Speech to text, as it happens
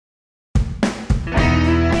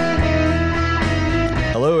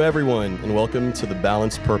everyone, and welcome to the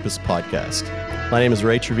Balanced Purpose Podcast. My name is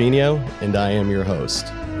Ray Trevino, and I am your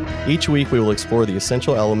host. Each week, we will explore the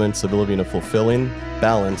essential elements of living a fulfilling,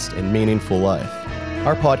 balanced, and meaningful life.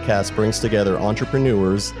 Our podcast brings together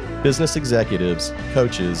entrepreneurs, business executives,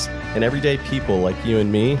 coaches, and everyday people like you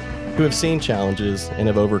and me who have seen challenges and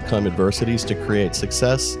have overcome adversities to create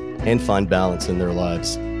success and find balance in their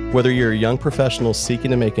lives. Whether you're a young professional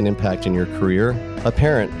seeking to make an impact in your career, a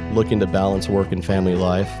parent looking to balance work and family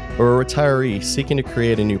life, or a retiree seeking to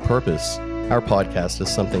create a new purpose, our podcast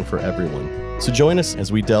is something for everyone. So join us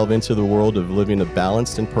as we delve into the world of living a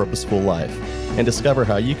balanced and purposeful life and discover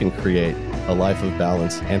how you can create a life of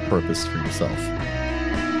balance and purpose for yourself.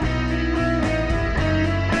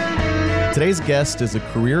 Today's guest is a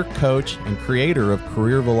career coach and creator of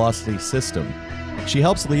Career Velocity System. She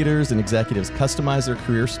helps leaders and executives customize their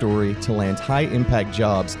career story to land high-impact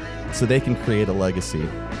jobs so they can create a legacy.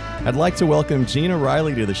 I'd like to welcome Gina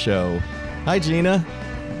Riley to the show. Hi, Gina.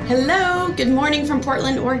 Hello. Good morning from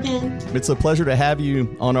Portland, Oregon. It's a pleasure to have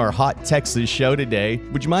you on our Hot Texas show today.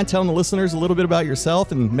 Would you mind telling the listeners a little bit about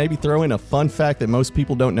yourself and maybe throw in a fun fact that most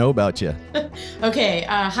people don't know about you? Okay.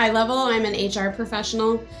 High level, I'm an HR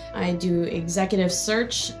professional. I do executive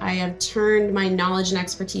search. I have turned my knowledge and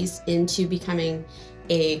expertise into becoming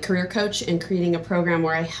a career coach and creating a program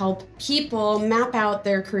where I help people map out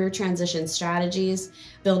their career transition strategies,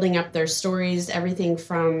 building up their stories, everything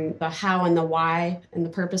from the how and the why and the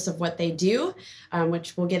purpose of what they do,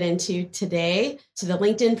 which we'll get into today, to the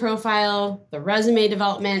LinkedIn profile, the resume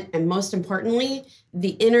development, and most importantly, the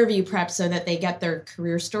interview prep so that they get their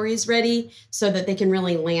career stories ready so that they can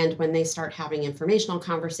really land when they start having informational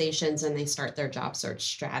conversations and they start their job search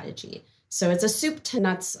strategy. So it's a soup to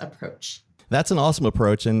nuts approach. That's an awesome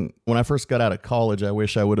approach. And when I first got out of college, I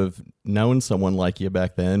wish I would have known someone like you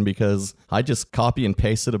back then, because I just copy and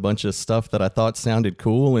pasted a bunch of stuff that I thought sounded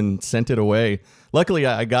cool and sent it away. Luckily,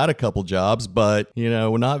 I got a couple jobs, but,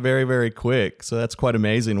 not very, very quick. So that's quite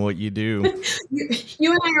amazing what you do.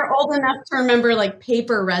 You and I are old enough to remember like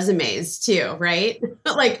paper resumes too, right?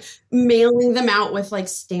 Like mailing them out with like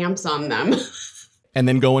stamps on them. And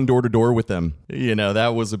then going door to door with them.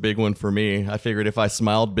 That was a big one for me. I figured if I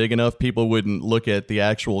smiled big enough, people wouldn't look at the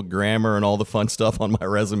actual grammar and all the fun stuff on my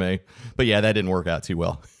resume. But yeah, that didn't work out too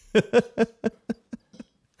well.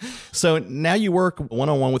 So now you work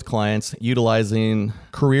one-on-one with clients utilizing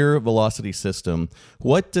Career Velocity System.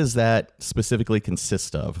 What does that specifically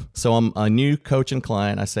consist of? So I'm a new coaching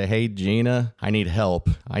client. I say, hey, Gina, I need help.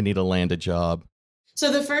 I need to land a job.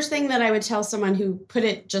 So the first thing that I would tell someone who put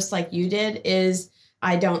it just like you did is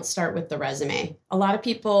I don't start with the resume. A lot of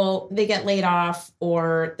people, they get laid off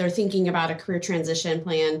or they're thinking about a career transition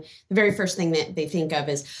plan. The very first thing that they think of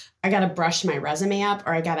is, I got to brush my resume up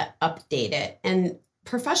or I got to update it. And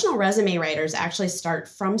professional resume writers actually start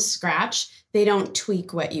from scratch. They don't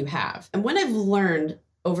tweak what you have. And what I've learned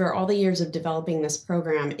over all the years of developing this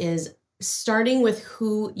program is starting with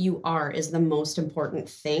who you are is the most important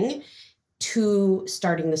thing to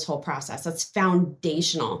starting this whole process. That's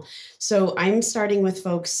foundational. So I'm starting with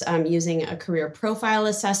folks using a career profile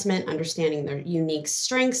assessment, understanding their unique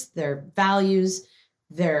strengths, their values,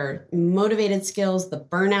 their motivated skills, the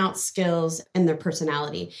burnout skills, and their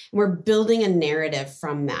personality. And we're building a narrative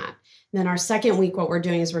from that. Then our second week, what we're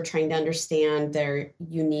doing is we're trying to understand their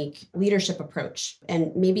unique leadership approach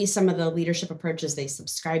and maybe some of the leadership approaches they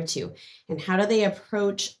subscribe to, and how do they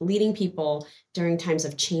approach leading people during times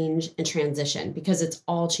of change and transition, because it's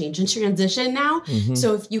all change and transition now. Mm-hmm.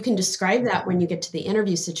 So if you can describe that when you get to the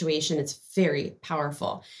interview situation, it's very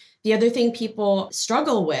powerful. The other thing people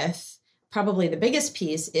struggle with, probably the biggest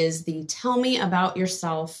piece, is the tell me about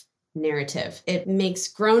yourself narrative. It makes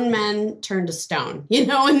grown men turn to stone,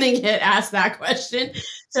 when they get asked that question.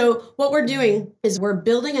 So what we're doing is we're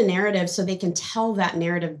building a narrative so they can tell that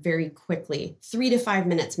narrative very quickly, 3 to 5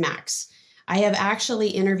 minutes max. I have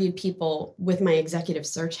actually interviewed people with my executive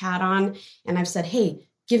search hat on, and I've said, hey,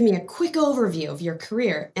 give me a quick overview of your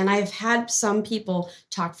career. And I've had some people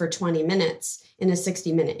talk for 20 minutes in a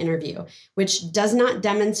 60-minute interview, which does not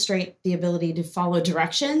demonstrate the ability to follow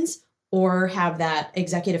directions or have that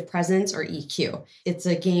executive presence or EQ. It's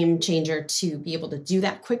a game changer to be able to do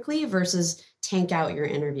that quickly versus tank out your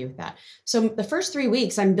interview with that. So the first 3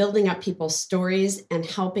 weeks, I'm building up people's stories and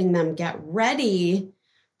helping them get ready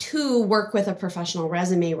to work with a professional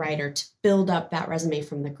resume writer to build up that resume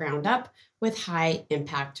from the ground up with high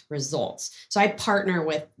impact results. So I partner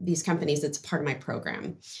with these companies. It's part of my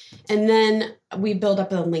program. And then we build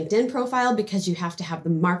up a LinkedIn profile because you have to have the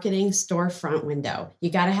marketing storefront window. You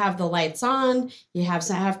got to have the lights on. You have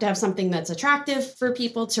to have something that's attractive for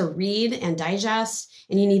people to read and digest.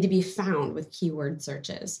 And you need to be found with keyword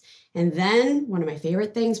searches. And then one of my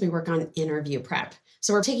favorite things, we work on interview prep.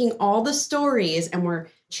 So we're taking all the stories and we're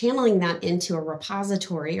channeling that into a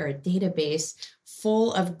repository or a database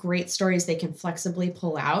full of great stories they can flexibly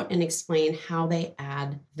pull out and explain how they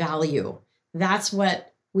add value. That's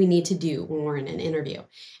what we need to do when we're in an interview.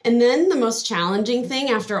 And then the most challenging thing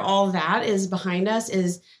after all that is behind us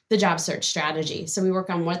is the job search strategy. So we work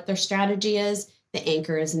on what their strategy is. The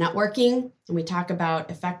anchor is networking, and we talk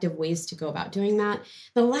about effective ways to go about doing that.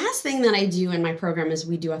 The last thing that I do in my program is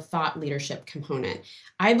we do a thought leadership component.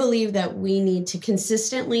 I believe that we need to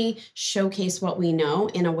consistently showcase what we know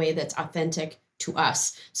in a way that's authentic to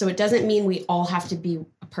us. So it doesn't mean we all have to be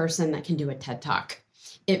a person that can do a TED Talk.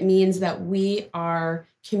 It means that we are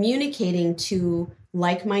communicating to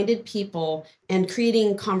like-minded people and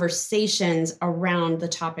creating conversations around the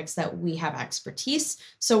topics that we have expertise.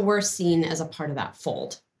 So we're seen as a part of that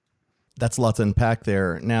fold. That's a lot to unpack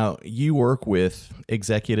there. Now, you work with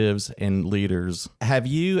executives and leaders. Have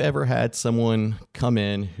you ever had someone come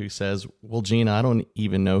in who says, well, Gina, I don't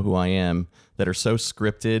even know who I am, that are so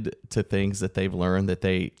scripted to things that they've learned that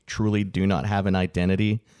they truly do not have an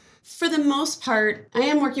identity? For the most part, I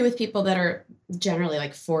am working with people that are generally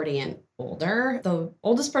like 40 and older. The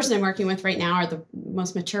oldest person I'm working with right now, or the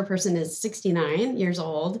most mature person, is 69 years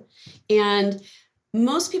old. And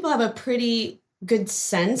most people have a pretty good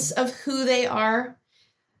sense of who they are.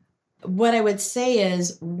 What I would say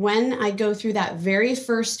is when I go through that very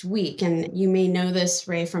first week, and you may know this,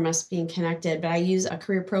 Ray, from us being connected, but I use a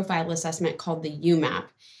career profile assessment called the UMAP.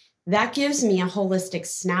 That gives me a holistic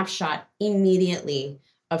snapshot immediately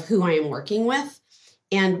of who I am working with.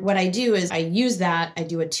 And what I do is I use that, I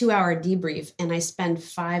do a 2-hour debrief, and I spend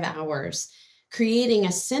 5 hours creating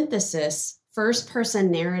a synthesis, first-person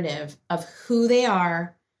narrative of who they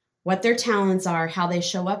are, what their talents are, how they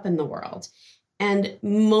show up in the world. And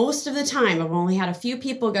most of the time, I've only had a few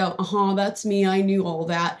people go, that's me, I knew all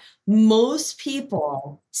that. Most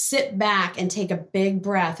people sit back and take a big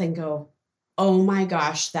breath and go, oh my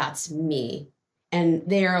gosh, that's me. And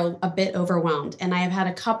they're a bit overwhelmed. And I have had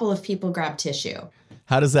a couple of people grab tissue.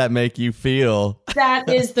 How does that make you feel? That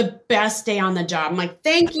is the best day on the job. I'm like,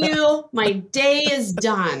 thank you. My day is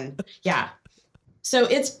done. Yeah. So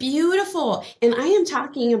it's beautiful. And I am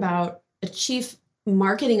talking about a chief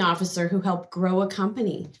marketing officer who helped grow a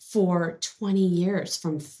company for 20 years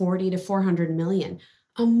from 40 to 400 million.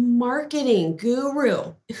 A marketing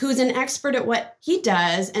guru who's an expert at what he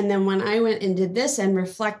does. And then when I went and did this and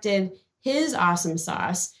reflected his awesome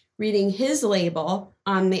sauce, reading his label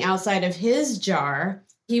on the outside of his jar,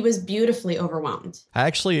 he was beautifully overwhelmed. I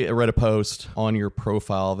actually read a post on your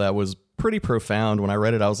profile that was pretty profound. When I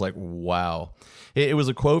read it, I was like, wow. It was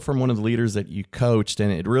a quote from one of the leaders that you coached,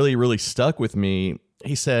 and it really, really stuck with me.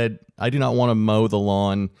 He said, I do not want to mow the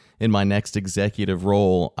lawn in my next executive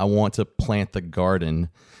role. I want to plant the garden.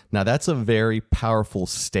 Now, that's a very powerful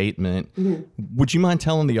statement. Mm-hmm. Would you mind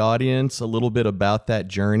telling the audience a little bit about that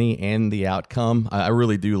journey and the outcome? I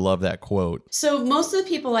really do love that quote. So most of the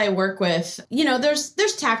people I work with,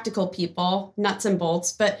 there's tactical people, nuts and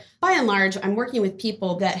bolts, but by and large, I'm working with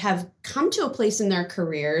people that have come to a place in their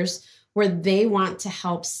careers where they want to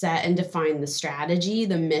help set and define the strategy,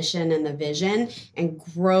 the mission, and the vision, and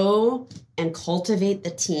grow and cultivate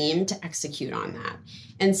the team to execute on that.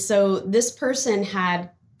 And so this person had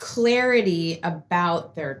clarity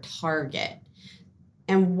about their target.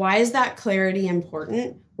 And why is that clarity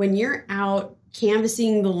important? When you're out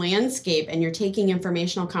canvassing the landscape and you're taking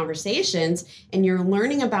informational conversations and you're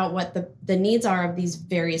learning about what the needs are of these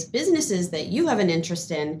various businesses that you have an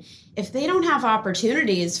interest in, if they don't have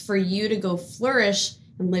opportunities for you to go flourish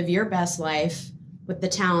and live your best life with the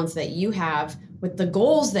talents that you have, with the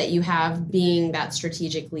goals that you have being that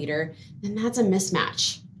strategic leader, then that's a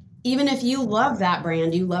mismatch. Even if you love that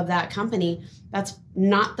brand, you love that company, that's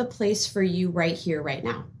not the place for you right here, right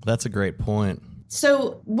now. That's a great point.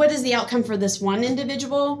 So what is the outcome for this one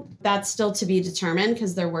individual? That's still to be determined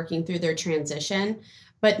because they're working through their transition.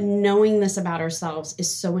 But knowing this about ourselves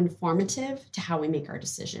is so informative to how we make our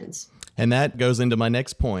decisions. And that goes into my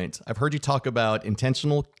next point. I've heard you talk about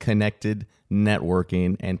intentional, connected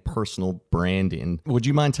networking and personal branding. Would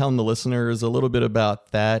you mind telling the listeners a little bit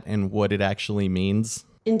about that and what it actually means?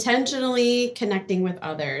 Intentionally connecting with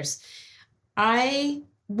others. I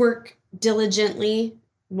work diligently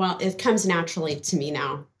Well, it comes naturally to me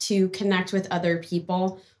now to connect with other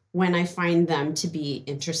people when I find them to be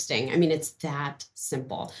interesting. I mean, it's that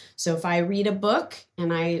simple. So if I read a book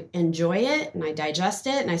and I enjoy it and I digest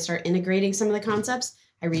it and I start integrating some of the concepts,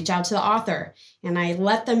 I reach out to the author and I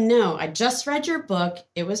let them know, I just read your book.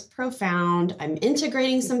 It was profound. I'm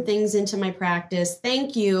integrating some things into my practice.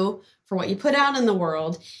 Thank you for what you put out in the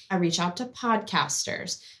world. I reach out to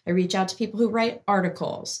podcasters. I reach out to people who write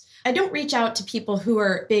articles. I don't reach out to people who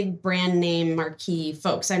are big brand name marquee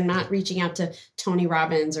folks. I'm not reaching out to Tony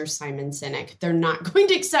Robbins or Simon Sinek. They're not going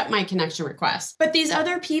to accept my connection request. But these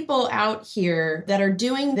other people out here that are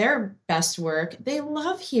doing their best work, they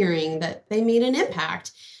love hearing that they made an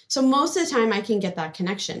impact. So most of the time I can get that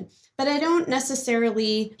connection. But I don't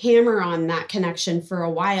necessarily hammer on that connection for a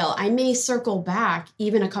while. I may circle back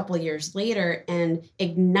even a couple of years later and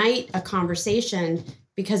ignite a conversation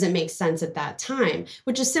because it makes sense at that time,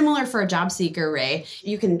 which is similar for a job seeker, Ray.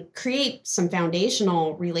 You can create some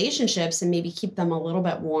foundational relationships and maybe keep them a little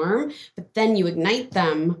bit warm, but then you ignite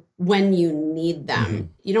them when you need them. Mm-hmm.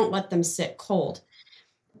 You don't let them sit cold.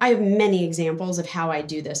 I have many examples of how I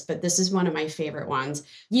do this, but this is one of my favorite ones. 5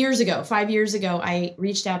 years ago, I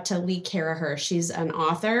reached out to Lee Caraher. She's an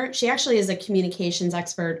author. She actually is a communications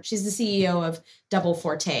expert. She's the CEO of Double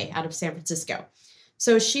Forte out of San Francisco.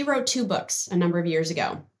 So she wrote 2 books a number of years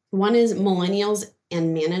ago. One is Millennials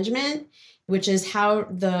and Management, which is how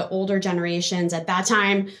the older generations at that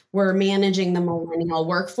time were managing the millennial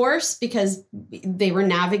workforce because they were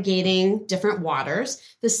navigating different waters.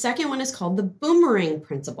 The second one is called the Boomerang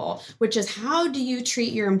Principle, which is how do you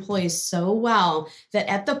treat your employees so well that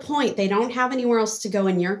at the point they don't have anywhere else to go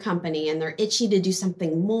in your company and they're itchy to do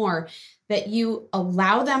something more, that you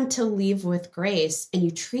allow them to leave with grace and you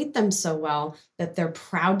treat them so well that they're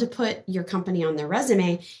proud to put your company on their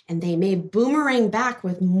resume and they may boomerang back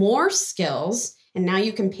with more skills. And now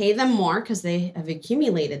you can pay them more because they have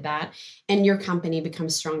accumulated that and your company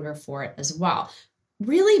becomes stronger for it as well.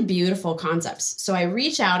 Really beautiful concepts. So I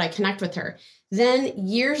reach out, I connect with her. Then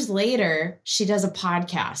years later, she does a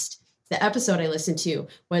podcast. The episode I listened to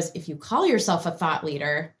was, if you call yourself a thought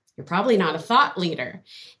leader, you're probably not a thought leader.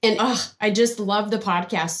 And I just love the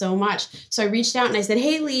podcast so much. So I reached out and I said,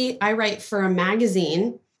 hey, Lee, I write for a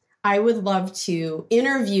magazine. I would love to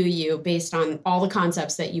interview you based on all the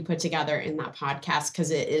concepts that you put together in that podcast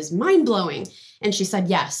because it is mind-blowing. And she said,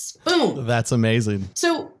 yes. Boom. That's amazing.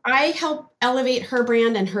 So I help elevate her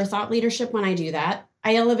brand and her thought leadership when I do that.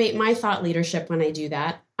 I elevate my thought leadership when I do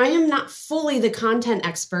that. I am not fully the content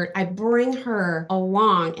expert. I bring her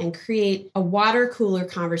along and create a water cooler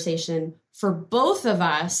conversation for both of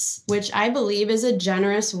us, which I believe is a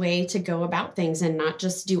generous way to go about things and not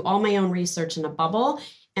just do all my own research in a bubble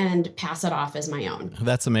and pass it off as my own.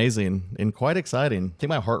 That's amazing and quite exciting. I think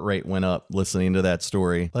my heart rate went up listening to that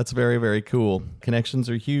story. That's very, very cool. Connections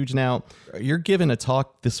are huge. Now, you're giving a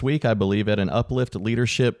talk this week, I believe, at an Uplift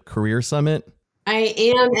Leadership Career Summit. I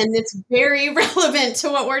am, and it's very relevant to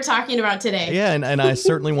what we're talking about today. Yeah, and I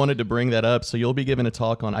certainly wanted to bring that up. So you'll be giving a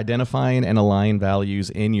talk on identifying and align values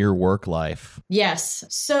in your work life. Yes.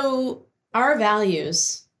 So our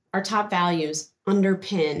values, our top values,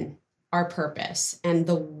 underpin our purpose and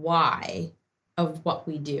the why of what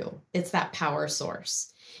we do. It's that power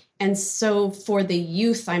source. And so for the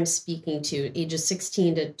youth I'm speaking to, ages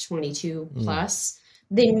 16 to 22 plus,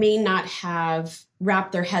 they may not have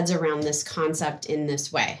wrapped their heads around this concept in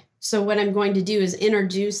this way. So what I'm going to do is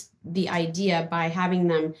introduce the idea by having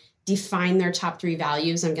them define their top 3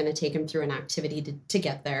 values. I'm going to take them through an activity to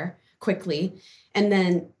get there quickly. And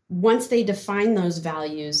then once they define those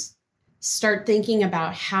values, start thinking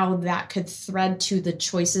about how that could thread to the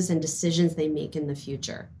choices and decisions they make in the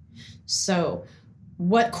future. So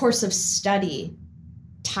what course of study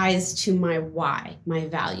ties to my why, my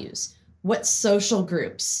values? What social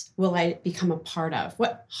groups will I become a part of?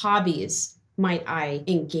 What hobbies might I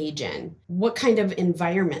engage in? What kind of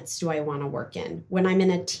environments do I want to work in? When I'm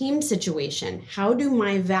in a team situation, how do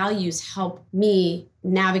my values help me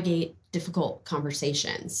navigate difficult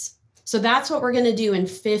conversations? So that's what we're going to do in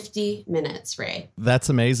 50 minutes, Ray. That's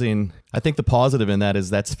amazing. I think the positive in that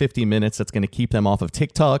is that's 50 minutes that's going to keep them off of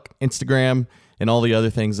TikTok, Instagram, and all the other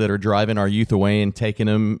things that are driving our youth away and taking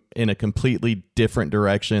them in a completely different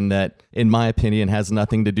direction that, in my opinion, has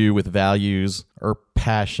nothing to do with values or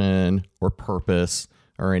passion or purpose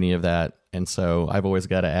or any of that. And so I've always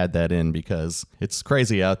got to add that in because it's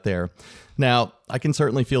crazy out there. Now, I can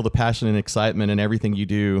certainly feel the passion and excitement in everything you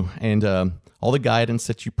do and all the guidance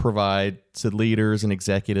that you provide to leaders and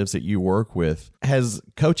executives that you work with. Has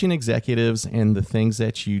coaching executives and the things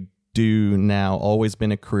that you do now always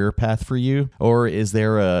been a career path for you? Or is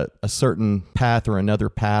there a certain path or another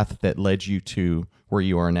path that led you to where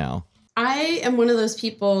you are now? I am one of those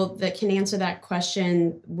people that can answer that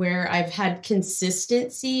question where I've had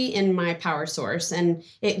consistency in my power source, and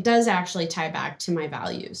it does actually tie back to my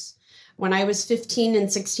values. When I was 15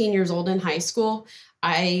 and 16 years old in high school,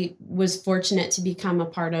 I was fortunate to become a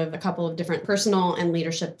part of a couple of different personal and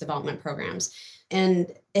leadership development programs.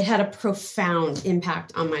 And it had a profound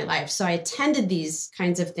impact on my life. So I attended these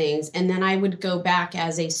kinds of things. And then I would go back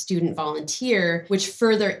as a student volunteer, which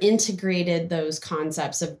further integrated those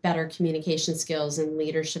concepts of better communication skills and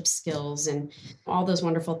leadership skills and all those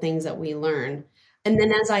wonderful things that we learn. And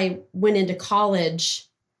then as I went into college,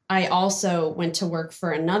 I also went to work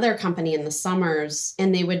for another company in the summers,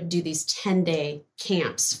 and they would do these 10-day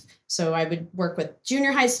camps. So I would work with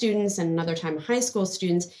junior high students and another time high school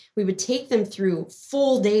students. We would take them through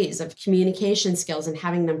full days of communication skills and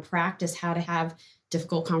having them practice how to have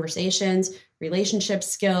difficult conversations, relationship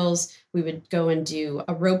skills. We would go and do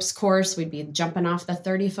a ropes course. We'd be jumping off the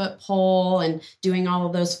 30-foot pole and doing all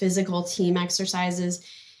of those physical team exercises.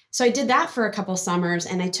 So I did that for a couple summers,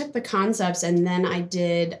 and I took the concepts, and then I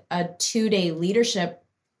did a 2-day leadership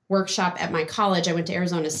workshop at my college. I went to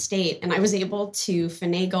Arizona State, and I was able to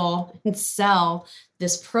finagle and sell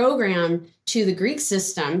this program to the Greek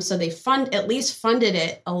system. So they at least funded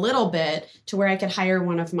it a little bit to where I could hire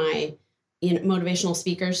one of my motivational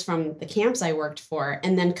speakers from the camps I worked for,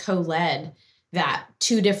 and then co-led that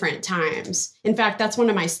 2 different times. In fact, that's one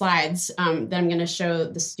of my slides that I'm going to show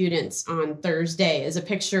the students on Thursday, is a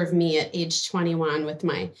picture of me at age 21 with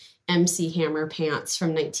my MC Hammer pants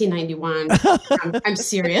from 1991. I'm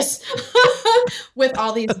serious. With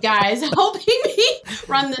all these guys helping me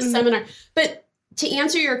run this seminar. But to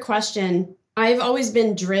answer your question, I've always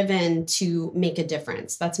been driven to make a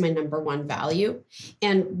difference. That's my number one value.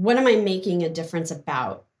 And what am I making a difference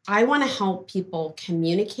about? I want to help people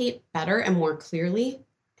communicate better and more clearly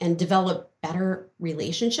and develop better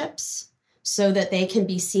relationships so that they can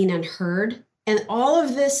be seen and heard. And all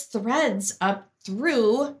of this threads up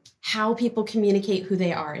through how people communicate who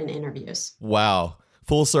they are in interviews. Wow.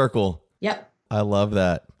 Full circle. Yep. I love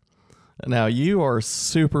that. Now, you are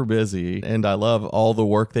super busy, and I love all the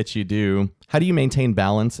work that you do. How do you maintain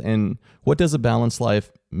balance, and what does a balanced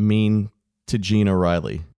life mean to Gina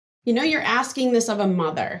Riley? You know, you're asking this of a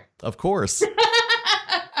mother. Of course.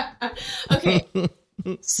 Okay.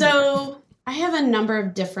 So I have a number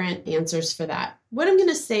of different answers for that. What I'm going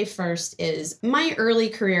to say first is my early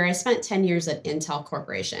career, I spent 10 years at Intel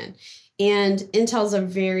Corporation. And Intel's a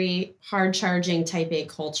very hard-charging type A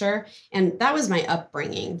culture. And that was my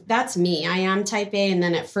upbringing. That's me. I am type A, and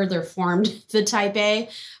then it further formed the type A.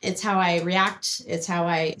 It's how I react. It's how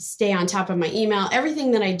I stay on top of my email.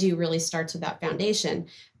 Everything that I do really starts with that foundation.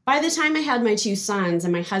 By the time I had my 2 sons,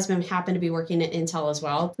 and my husband happened to be working at Intel as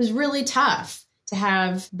well, it was really tough to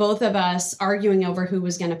have both of us arguing over who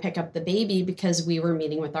was going to pick up the baby because we were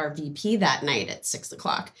meeting with our VP that night at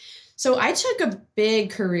 6:00. So I took a big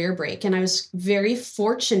career break, and I was very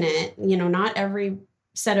fortunate. You know, not every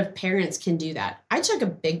set of parents can do that. I took a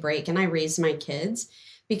big break and I raised my kids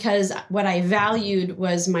because what I valued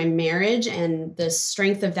was my marriage and the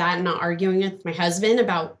strength of that, and not arguing with my husband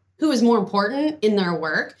about who is more important in their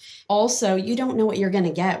work. Also, you don't know what you're going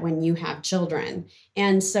to get when you have children.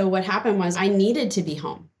 And so what happened was I needed to be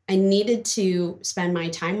home. I needed to spend my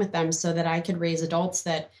time with them so that I could raise adults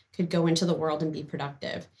that could go into the world and be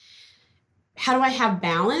productive. How do I have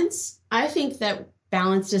balance? I think that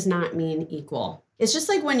balance does not mean equal. It's just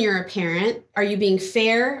like when you're a parent, are you being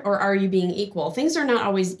fair or are you being equal? Things are not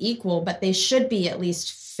always equal, but they should be at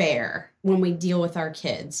least fair when we deal with our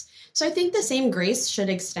kids. So I think the same grace should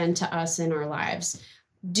extend to us in our lives.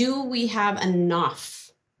 Do we have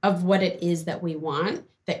enough of what it is that we want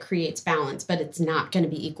that creates balance, but it's not going to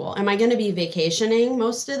be equal? Am I going to be vacationing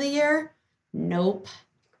most of the year? Nope.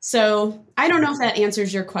 So I don't know if that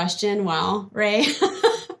answers your question well, Ray.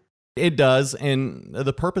 It does. And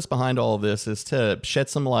the purpose behind all of this is to shed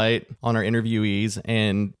some light on our interviewees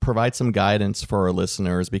and provide some guidance for our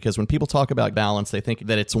listeners. Because when people talk about balance, they think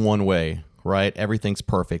that it's one way, right? Everything's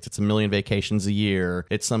perfect. It's a million vacations a year.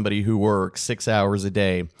 It's somebody who works 6 hours a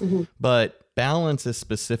day. Mm-hmm. But balance is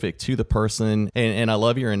specific to the person. And I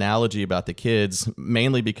love your analogy about the kids,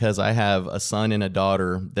 mainly because I have a son and a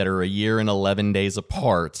daughter that are 1 year and 11 days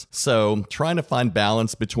apart. So trying to find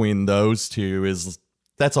balance between those two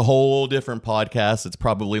that's a whole different podcast. It's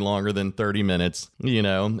probably longer than 30 minutes, you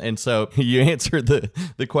know? And so you answered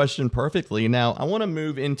the question perfectly. Now, I want to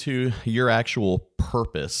move into your actual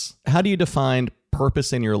purpose. How do you define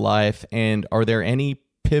purpose in your life? And are there any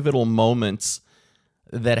pivotal moments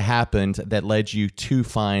that happened that led you to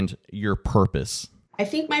find your purpose? I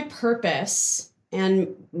think my purpose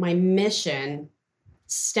and my mission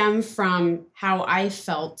stem from how I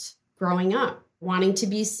felt growing up, wanting to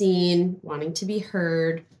be seen, wanting to be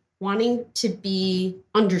heard, wanting to be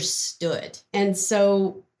understood. And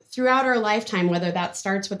so throughout our lifetime, whether that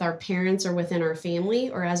starts with our parents or within our family,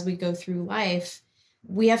 or as we go through life,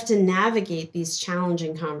 we have to navigate these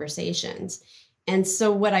challenging conversations. And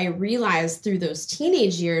so what I realized through those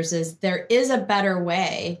teenage years is there is a better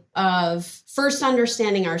way of first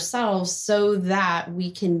understanding ourselves so that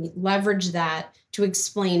we can leverage that to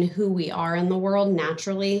explain who we are in the world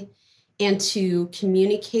naturally and to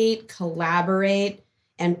communicate, collaborate,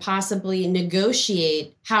 and possibly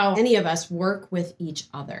negotiate how any of us work with each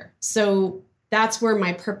other. So that's where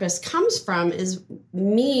my purpose comes from, is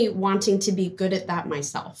me wanting to be good at that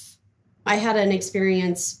myself. I had an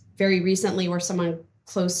experience very recently where someone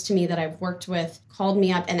close to me that I've worked with called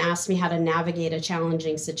me up and asked me how to navigate a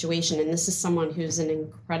challenging situation. And this is someone who's an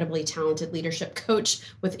incredibly talented leadership coach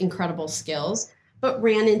with incredible skills, but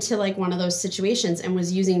ran into like one of those situations and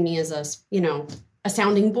was using me as a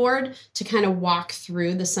sounding board to kind of walk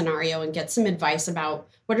through the scenario and get some advice about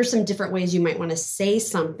what are some different ways you might want to say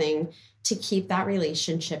something to keep that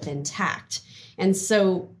relationship intact. And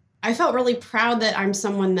so I felt really proud that I'm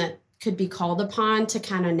someone that could be called upon to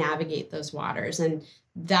kind of navigate those waters. And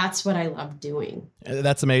that's what I love doing.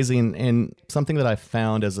 That's amazing. And something that I've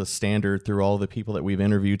found as a standard through all the people that we've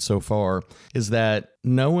interviewed so far is that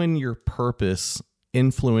knowing your purpose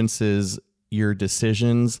influences your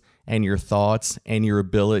decisions and your thoughts and your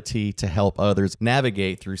ability to help others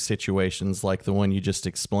navigate through situations like the one you just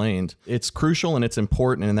explained. It's crucial and it's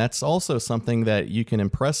important. And that's also something that you can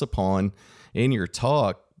impress upon in your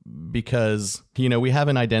talk because, we have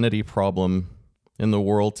an identity problem in the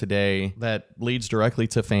world today that leads directly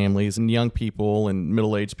to families and young people and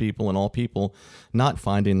middle-aged people and all people not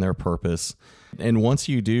finding their purpose. And once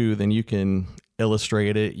you do, then you can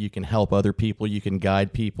illustrate it, you can help other people, you can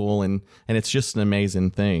guide people, and it's just an amazing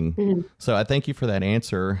thing. Mm-hmm. So I thank you for that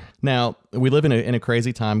answer. Now, we live in a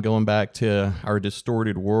crazy time going back to our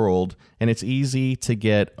distorted world, and it's easy to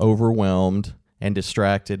get overwhelmed and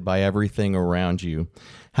distracted by everything around you.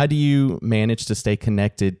 How do you manage to stay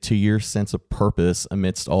connected to your sense of purpose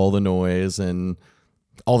amidst all the noise and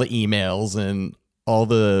all the emails and all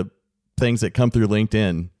the things that come through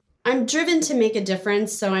LinkedIn? I'm driven to make a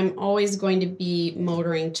difference, so I'm always going to be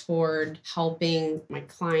motoring toward helping my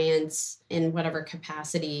clients in whatever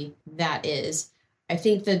capacity that is. I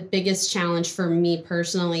think the biggest challenge for me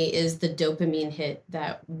personally is the dopamine hit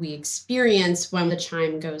that we experience when the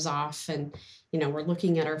chime goes off and we're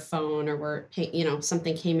looking at our phone or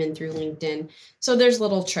something came in through LinkedIn. So there's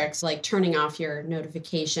little tricks like turning off your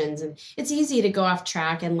notifications. And it's easy to go off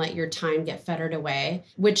track and let your time get fettered away,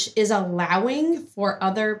 which is allowing for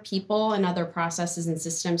other people and other processes and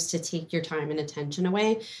systems to take your time and attention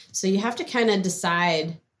away. So you have to kind of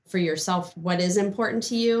decide for yourself what is important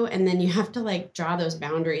to you. And then you have to draw those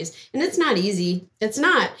boundaries. And it's not easy. It's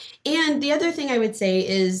not. And the other thing I would say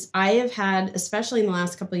is I have had, especially in the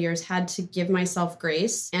last couple of years, had to give myself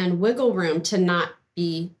grace and wiggle room to not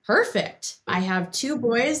be perfect. I have two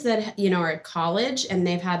boys that, are at college and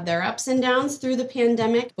they've had their ups and downs through the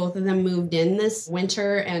pandemic. Both of them moved in this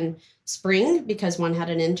winter and spring because one had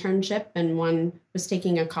an internship and one was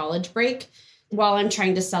taking a college break while I'm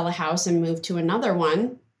trying to sell a house and move to another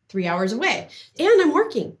one 3 hours away. And I'm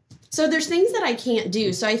working. So there's things that I can't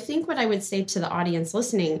do. So I think what I would say to the audience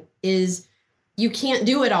listening is you can't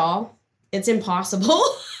do it all. It's impossible.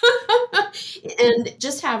 And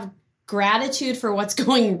just have gratitude for what's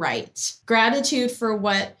going right. Gratitude for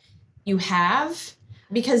what you have,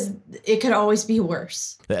 because it could always be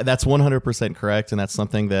worse. That's 100% correct. And that's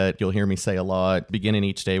something that you'll hear me say a lot, beginning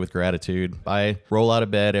each day with gratitude. I roll out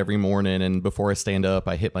of bed every morning, and before I stand up,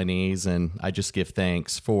 I hit my knees and I just give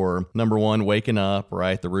thanks for, number one, waking up,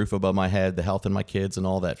 right? The roof above my head, the health of my kids, and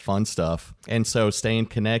all that fun stuff. And so staying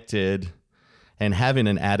connected and having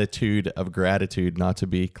an attitude of gratitude, not to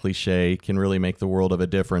be cliche, can really make the world of a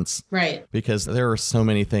difference. Right. Because there are so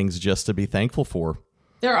many things just to be thankful for.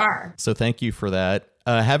 There are. So thank you for that.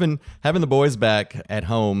 Having the boys back at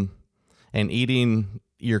home and eating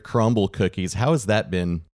your crumble cookies, how has that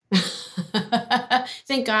been?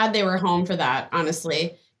 Thank God they were home for that,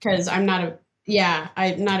 honestly, because I'm not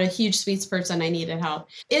a huge sweets person. I needed help.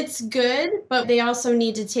 It's good, but they also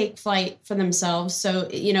need to take flight for themselves. So,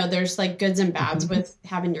 there's goods and bads with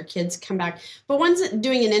having your kids come back. But one's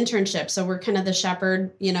doing an internship. So we're kind of the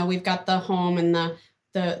shepherd, we've got the home and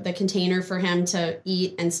the container for him to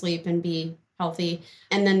eat and sleep and be healthy.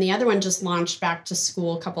 And then the other one just launched back to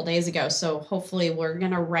school a couple days ago. So hopefully we're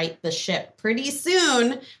going to right the ship pretty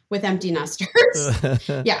soon with empty nesters.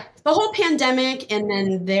 Yeah. The whole pandemic and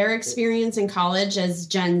then their experience in college as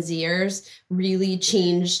Gen Zers really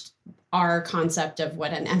changed our concept of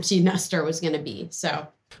what an empty nester was going to be. So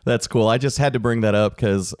That's cool. I just had to bring that up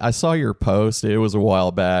because I saw your post. It was a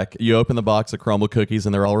while back. You open the box of crumble cookies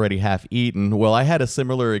and they're already half eaten. Well, I had a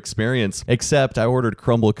similar experience, except I ordered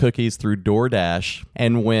crumble cookies through DoorDash.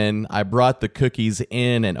 And when I brought the cookies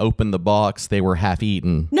in and opened the box, they were half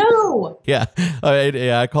eaten. no. Yeah.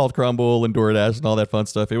 I called Crumble and DoorDash and all that fun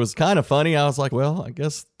stuff. It was kind of funny. I was like, well, I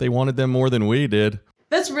guess they wanted them more than we did.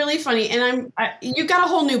 That's really funny. And you got a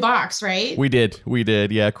whole new box, right? We did.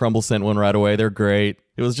 Yeah. Crumble sent one right away. They're great.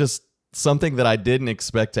 It was just something that I didn't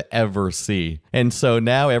expect to ever see. And so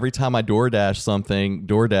now every time I DoorDash something,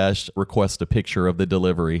 DoorDash requests a picture of the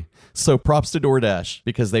delivery. So props to DoorDash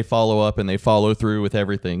because they follow up and they follow through with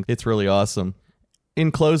everything. It's really awesome.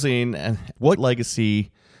 In closing, what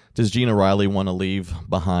legacy does Gina Riley want to leave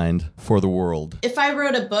behind for the world? If I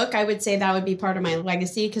wrote a book, I would say that would be part of my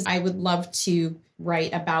legacy because I would love to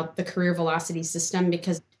write about the career velocity system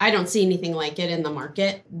because I don't see anything like it in the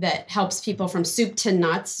market that helps people from soup to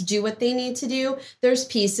nuts do what they need to do. There's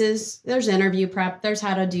pieces, there's interview prep, there's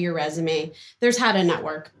how to do your resume, there's how to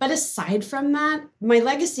network. But aside from that, my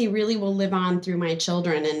legacy really will live on through my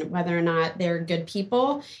children and whether or not they're good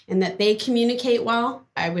people and that they communicate well,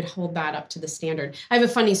 I would hold that up to the standard. I have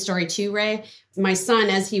a funny story too, Ray. My son,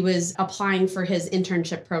 as he was applying for his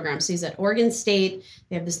internship program, so he's at Oregon State.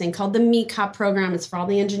 They have this thing called the MECOP program. It's for all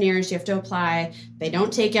the engineers. You have to apply. They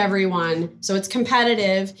don't take everyone. So it's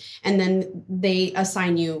competitive. And then they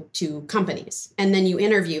assign you to companies. And then you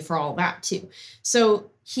interview for all that too.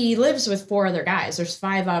 So he lives with 4 other guys. There's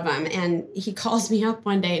 5 of them. And he calls me up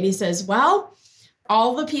one day and he says, well,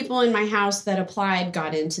 all the people in my house that applied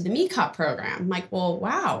got into the MECOP program. I'm like, well,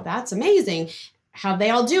 wow, that's amazing. How'd they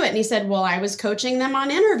all do it? And he said, well, I was coaching them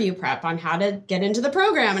on interview prep on how to get into the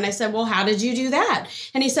program. And I said, well, how did you do that?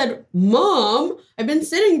 And he said, Mom, I've been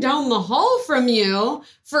sitting down the hall from you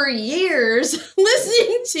for years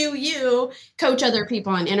listening to you coach other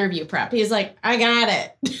people on interview prep. He's like, I got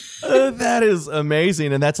it. That is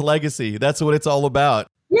amazing. And that's legacy. That's what it's all about.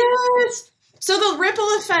 Yes. So the ripple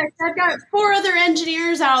effect, I've got 4 other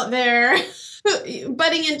engineers out there,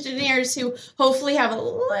 budding engineers who hopefully have a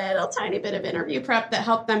little tiny bit of interview prep that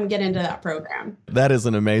help them get into that program. That is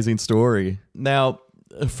an amazing story. Now,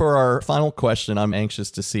 for our final question, I'm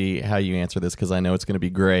anxious to see how you answer this because I know it's going to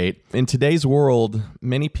be great. In today's world,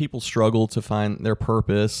 many people struggle to find their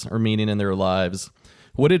purpose or meaning in their lives.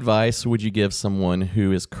 What advice would you give someone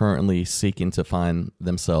who is currently seeking to find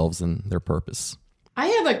themselves and their purpose? I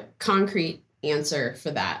have a concrete answer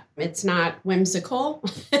for that. It's not whimsical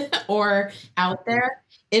or out there.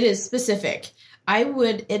 It is specific. I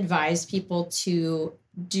would advise people to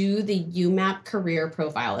do the UMAP career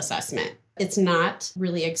profile assessment. It's not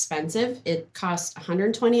really expensive. It costs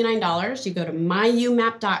 $129. You go to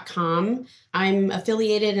myumap.com. I'm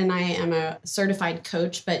affiliated and I am a certified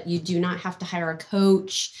coach, but you do not have to hire a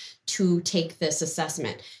coach to take this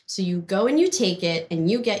assessment. So you go and you take it and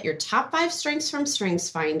you get your top 5 strengths from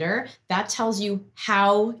StrengthsFinder. That tells you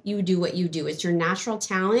how you do what you do. It's your natural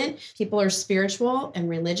talent. People are spiritual and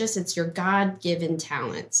religious. It's your God-given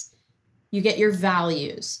talents. You get your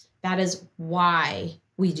values. That is why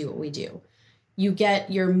we do what we do. You get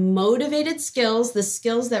your motivated skills, the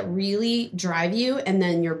skills that really drive you, and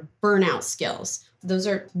then your burnout skills. Those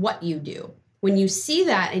are what you do. When you see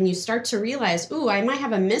that and you start to realize, ooh, I might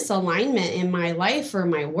have a misalignment in my life or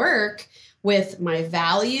my work with my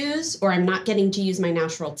values, or I'm not getting to use my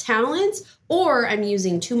natural talents, or I'm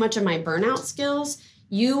using too much of my burnout skills,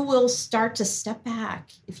 you will start to step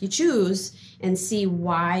back, if you choose, and see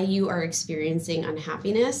why you are experiencing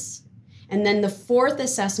unhappiness. And then the 4th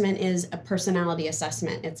assessment is a personality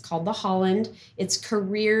assessment. It's called the Holland. It's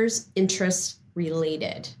careers interest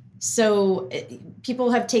related. So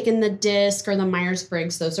people have taken the DISC or the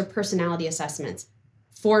Myers-Briggs. Those are personality assessments.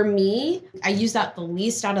 For me, I use that the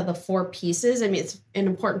least out of the 4 pieces. I mean, it's an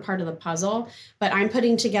important part of the puzzle, but I'm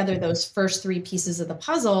putting together those first 3 pieces of the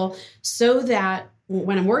puzzle so that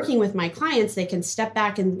when I'm working with my clients, they can step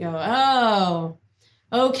back and go, oh,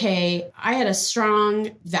 okay, I had a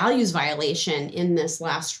strong values violation in this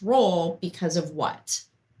last role because of what?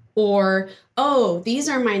 Or, oh, these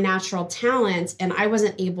are my natural talents and I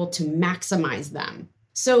wasn't able to maximize them.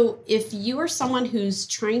 So if you are someone who's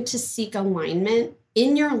trying to seek alignment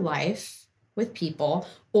in your life with people,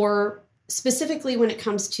 or specifically when it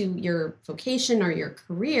comes to your vocation or your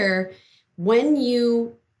career, when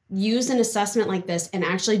you use an assessment like this and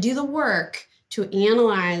actually do the work to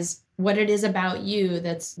analyze what it is about you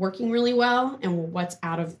that's working really well and what's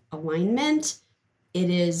out of alignment, it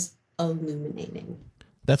is illuminating.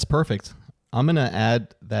 That's perfect. I'm going to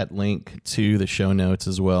add that link to the show notes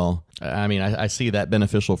as well. I mean, I see that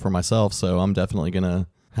beneficial for myself, so I'm definitely going to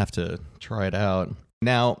have to try it out.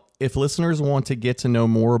 Now, if listeners want to get to know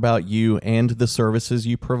more about you and the services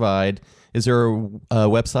you provide, is there a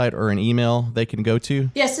website or an email they can go to?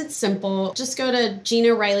 Yes, it's simple. Just go to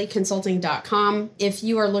GinaRileyConsulting.com. If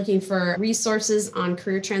you are looking for resources on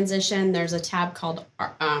career transition, there's a tab called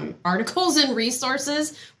Articles and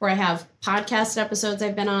Resources where I have podcast episodes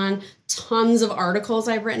I've been on, tons of articles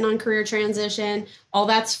I've written on career transition. All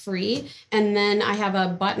that's free. And then I have a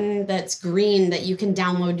button that's green that you can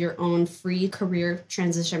download your own free career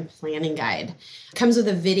transition planning guide. It comes with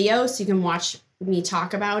a video so you can watch me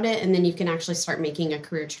talk about it, and then you can actually start making a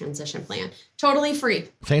career transition plan. Totally free.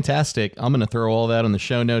 Fantastic. I'm going to throw all that in the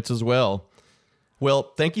show notes as well.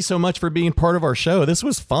 Well, thank you so much for being part of our show. This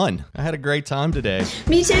was fun. I had a great time today.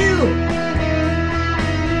 Me too.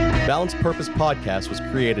 Balanced Purpose Podcast was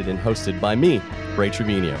created and hosted by me, Ray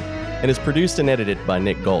Trevino, and is produced and edited by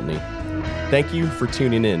Nick Galtney. Thank you for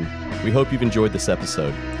tuning in. We hope you've enjoyed this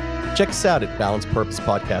episode. Check us out at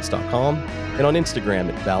balancedpurposepodcast.com and on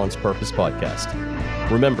Instagram at Balanced Purpose Podcast.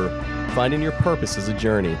 Remember, finding your purpose is a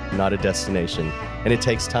journey, not a destination, and it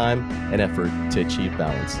takes time and effort to achieve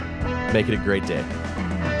balance. Make it a great day.